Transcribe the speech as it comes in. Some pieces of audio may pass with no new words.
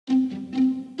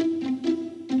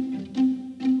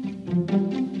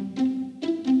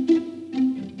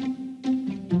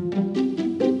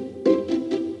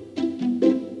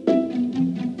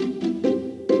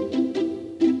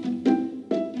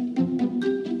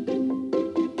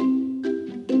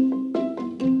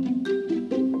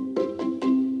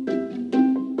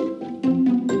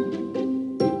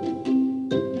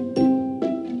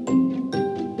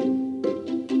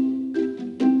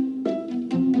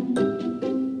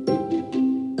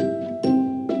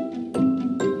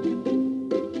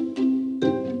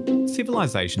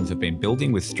civilisations have been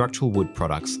building with structural wood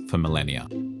products for millennia.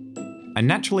 A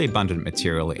naturally abundant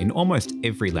material in almost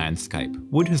every landscape,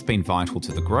 wood has been vital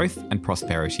to the growth and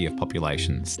prosperity of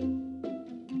populations.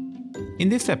 In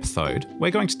this episode,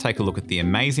 we're going to take a look at the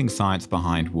amazing science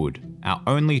behind wood, our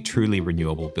only truly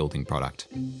renewable building product.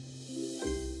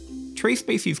 Tree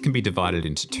species can be divided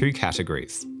into two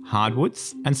categories,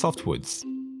 hardwoods and softwoods.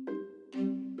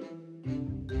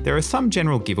 There are some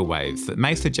general giveaways that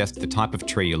may suggest the type of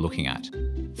tree you're looking at.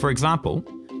 For example,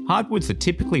 hardwoods are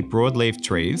typically broad-leaved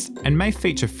trees and may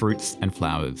feature fruits and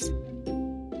flowers.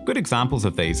 Good examples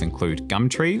of these include gum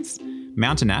trees,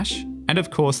 mountain ash, and of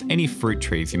course any fruit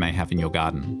trees you may have in your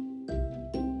garden.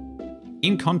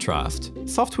 In contrast,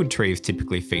 softwood trees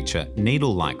typically feature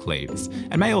needle-like leaves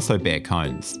and may also bear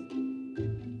cones.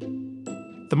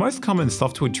 The most common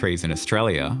softwood trees in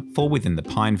Australia fall within the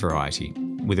pine variety,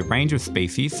 with a range of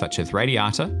species such as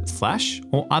radiata, slash,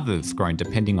 or others grown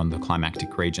depending on the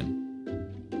climatic region.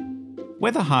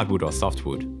 Whether hardwood or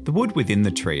softwood, the wood within the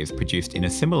tree is produced in a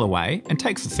similar way and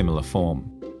takes a similar form.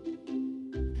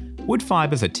 Wood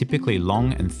fibres are typically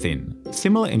long and thin,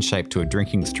 similar in shape to a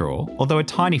drinking straw, although a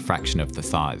tiny fraction of the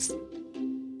size.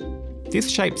 This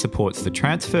shape supports the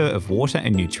transfer of water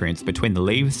and nutrients between the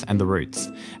leaves and the roots,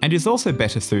 and is also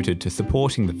better suited to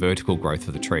supporting the vertical growth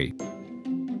of the tree.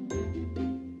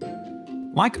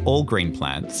 Like all green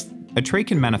plants, a tree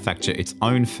can manufacture its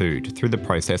own food through the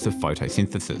process of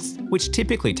photosynthesis, which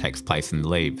typically takes place in the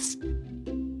leaves.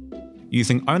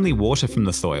 Using only water from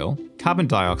the soil, carbon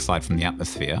dioxide from the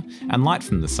atmosphere, and light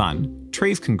from the sun,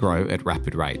 trees can grow at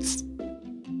rapid rates.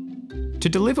 To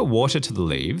deliver water to the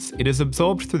leaves, it is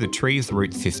absorbed through the tree's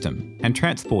root system and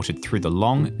transported through the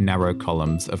long, narrow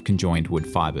columns of conjoined wood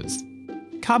fibres.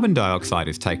 Carbon dioxide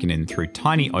is taken in through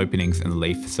tiny openings in the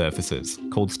leaf surfaces,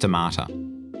 called stomata.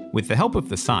 With the help of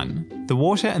the sun, the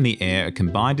water and the air are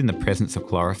combined in the presence of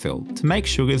chlorophyll to make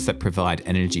sugars that provide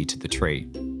energy to the tree.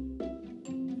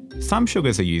 Some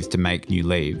sugars are used to make new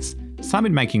leaves, some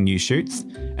in making new shoots,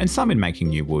 and some in making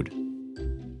new wood.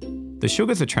 The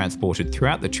sugars are transported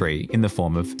throughout the tree in the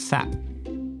form of sap.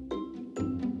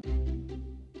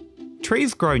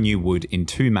 Trees grow new wood in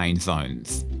two main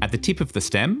zones, at the tip of the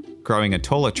stem, growing a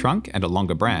taller trunk and a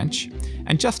longer branch,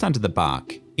 and just under the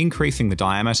bark, increasing the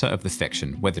diameter of the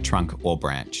section, whether trunk or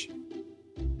branch.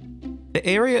 The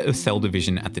area of cell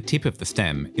division at the tip of the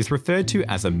stem is referred to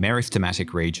as a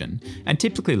meristematic region and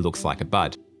typically looks like a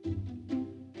bud.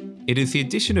 It is the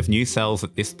addition of new cells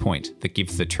at this point that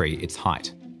gives the tree its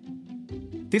height.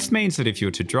 This means that if you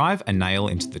were to drive a nail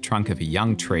into the trunk of a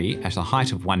young tree at a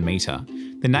height of 1 metre,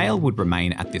 the nail would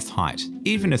remain at this height,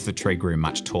 even as the tree grew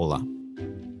much taller.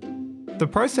 The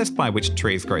process by which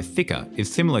trees grow thicker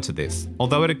is similar to this,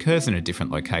 although it occurs in a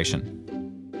different location.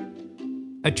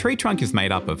 A tree trunk is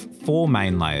made up of 4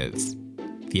 main layers: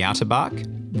 the outer bark,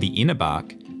 the inner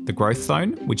bark, the growth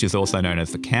zone, which is also known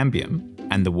as the cambium,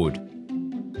 and the wood.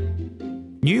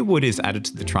 New wood is added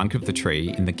to the trunk of the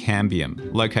tree in the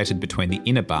cambium, located between the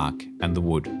inner bark and the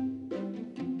wood.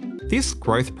 This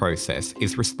growth process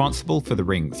is responsible for the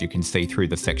rings you can see through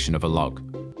the section of a log.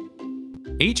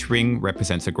 Each ring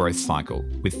represents a growth cycle,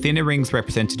 with thinner rings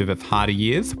representative of harder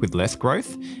years with less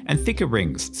growth, and thicker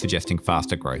rings suggesting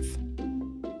faster growth.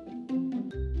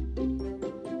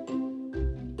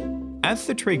 As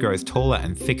the tree grows taller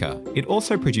and thicker, it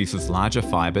also produces larger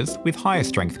fibres with higher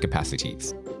strength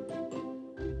capacities.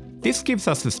 This gives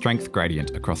us a strength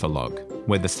gradient across a log,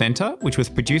 where the centre, which was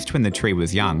produced when the tree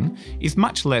was young, is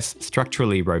much less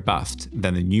structurally robust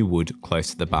than the new wood close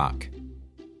to the bark.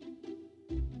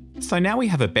 So now we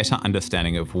have a better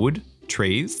understanding of wood,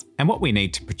 trees, and what we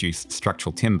need to produce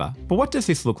structural timber, but what does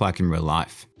this look like in real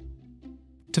life?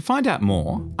 To find out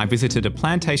more, I visited a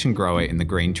plantation grower in the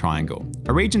Green Triangle,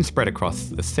 a region spread across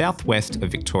the southwest of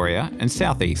Victoria and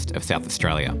southeast of South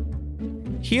Australia.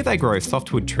 Here they grow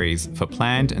softwood trees for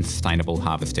planned and sustainable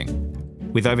harvesting.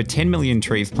 With over 10 million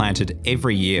trees planted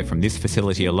every year from this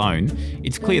facility alone,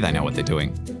 it's clear they know what they're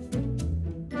doing.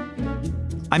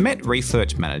 I met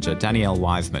Research Manager Danielle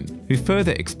Wiseman, who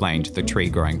further explained the tree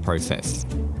growing process.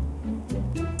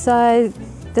 So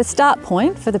the start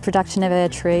point for the production of our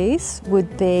trees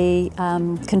would be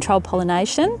controlled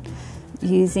pollination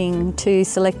using 2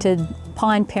 selected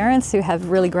pine parents who have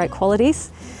really great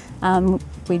qualities.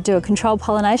 We do a controlled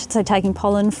pollination, so taking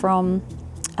pollen from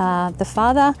the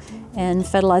father and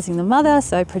fertilising the mother,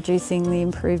 so producing the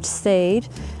improved seed.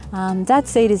 That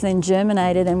seed is then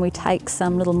germinated and we take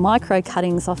some little micro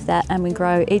cuttings off that and we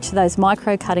grow each of those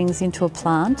micro cuttings into a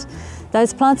plant.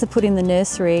 Those plants are put in the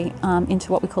nursery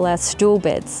into what we call our stool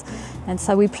beds. And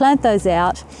so we plant those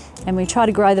out and we try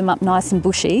to grow them up nice and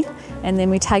bushy and then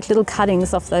we take little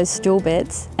cuttings off those stool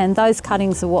beds, and those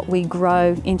cuttings are what we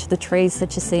grow into the trees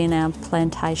that you see in our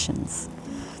plantations.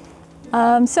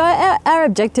 So our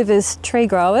objective as tree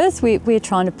growers, we're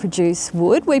trying to produce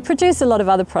wood. We produce a lot of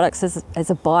other products as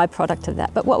a byproduct of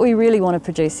that, but what we really want to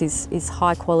produce is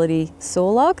high quality saw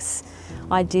logs,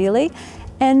 ideally.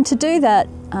 And to do that,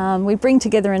 we bring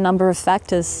together a number of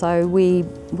factors. So we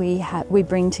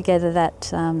bring together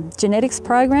that genetics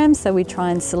program, so we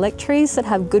try and select trees that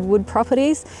have good wood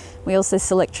properties. We also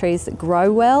select trees that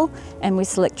grow well, and we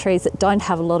select trees that don't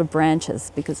have a lot of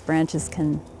branches, because branches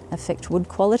can affect wood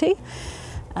quality.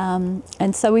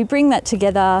 And so we bring that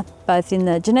together both in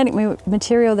the genetic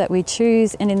material that we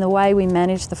choose and in the way we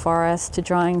manage the forest to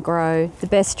try and grow the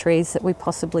best trees that we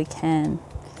possibly can.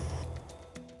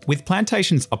 With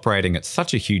plantations operating at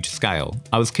such a huge scale,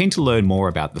 I was keen to learn more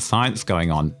about the science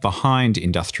going on behind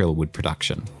industrial wood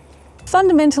production.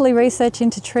 Fundamentally, research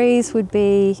into trees would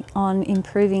be on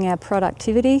improving our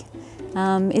productivity.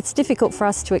 It's difficult for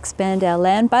us to expand our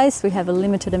land base. We have a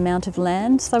limited amount of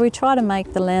land, so we try to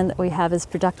make the land that we have as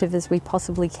productive as we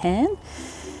possibly can.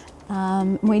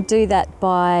 We do that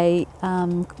by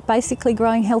basically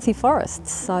growing healthy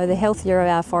forests. So the healthier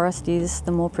our forest is,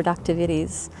 the more productive it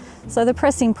is. So the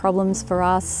pressing problems for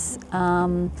us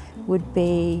would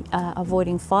be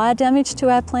avoiding fire damage to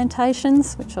our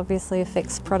plantations, which obviously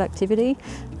affects productivity,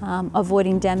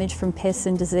 avoiding damage from pests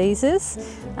and diseases,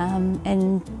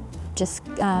 and just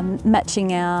matching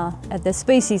the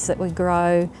species that we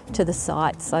grow to the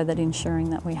site, so that ensuring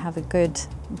that we have a good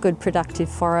productive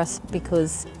forest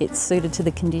because it's suited to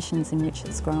the conditions in which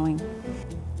it's growing.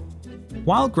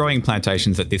 While growing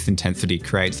plantations at this intensity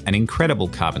creates an incredible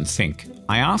carbon sink,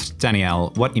 I asked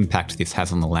Danielle what impact this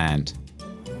has on the land.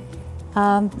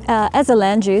 As a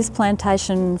land use,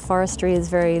 plantation forestry is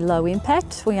very low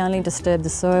impact. We only disturb the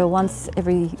soil once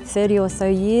every 30 or so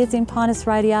years in Pinus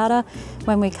radiata,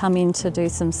 when we come in to do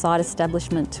some site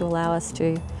establishment to allow us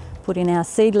to put in our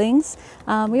seedlings.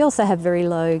 We also have very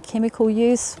low chemical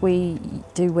use. We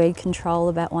do weed control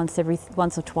about once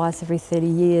or twice every 30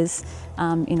 years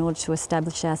in order to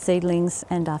establish our seedlings,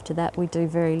 and after that we do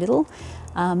very little.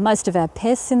 Most of our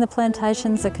pests in the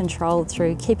plantations are controlled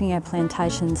through keeping our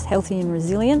plantations healthy and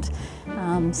resilient,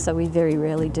 so we very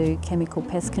rarely do chemical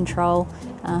pest control,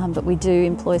 but we do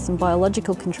employ some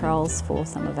biological controls for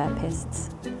some of our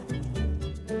pests.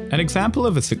 An example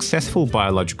of a successful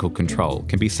biological control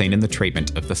can be seen in the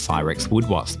treatment of the Cyrex wood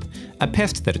wasp, a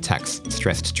pest that attacks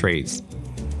stressed trees.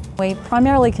 We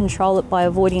primarily control it by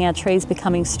avoiding our trees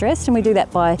becoming stressed, and we do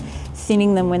that by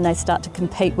thinning them when they start to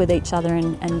compete with each other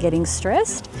and getting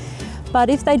stressed. But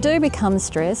if they do become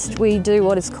stressed, we do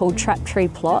what is called trap tree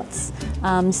plots.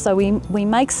 So we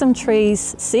make some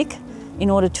trees sick in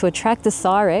order to attract the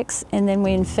Cyrex, and then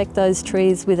we infect those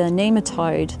trees with a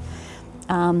nematode.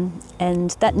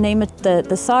 And that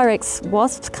the Cyrex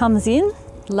wasp comes in,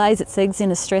 lays its eggs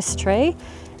in a stressed tree,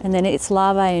 and then its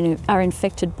larvae are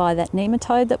infected by that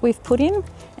nematode that we've put in,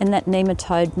 and that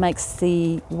nematode makes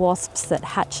the wasps that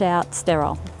hatch out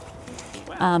sterile.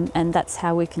 Wow. And that's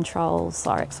how we control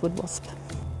Cyrex wood wasp.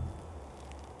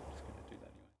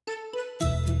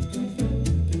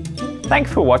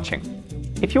 Thanks for watching.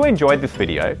 If you enjoyed this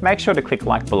video, make sure to click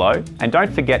like below, and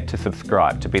don't forget to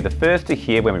subscribe to be the first to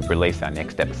hear when we release our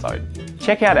next episode.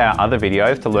 Check out our other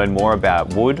videos to learn more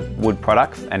about wood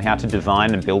products and how to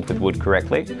design and build with wood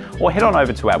correctly, or head on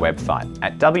over to our website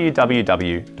at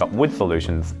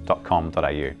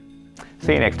www.woodsolutions.com.au.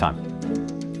 See you next time.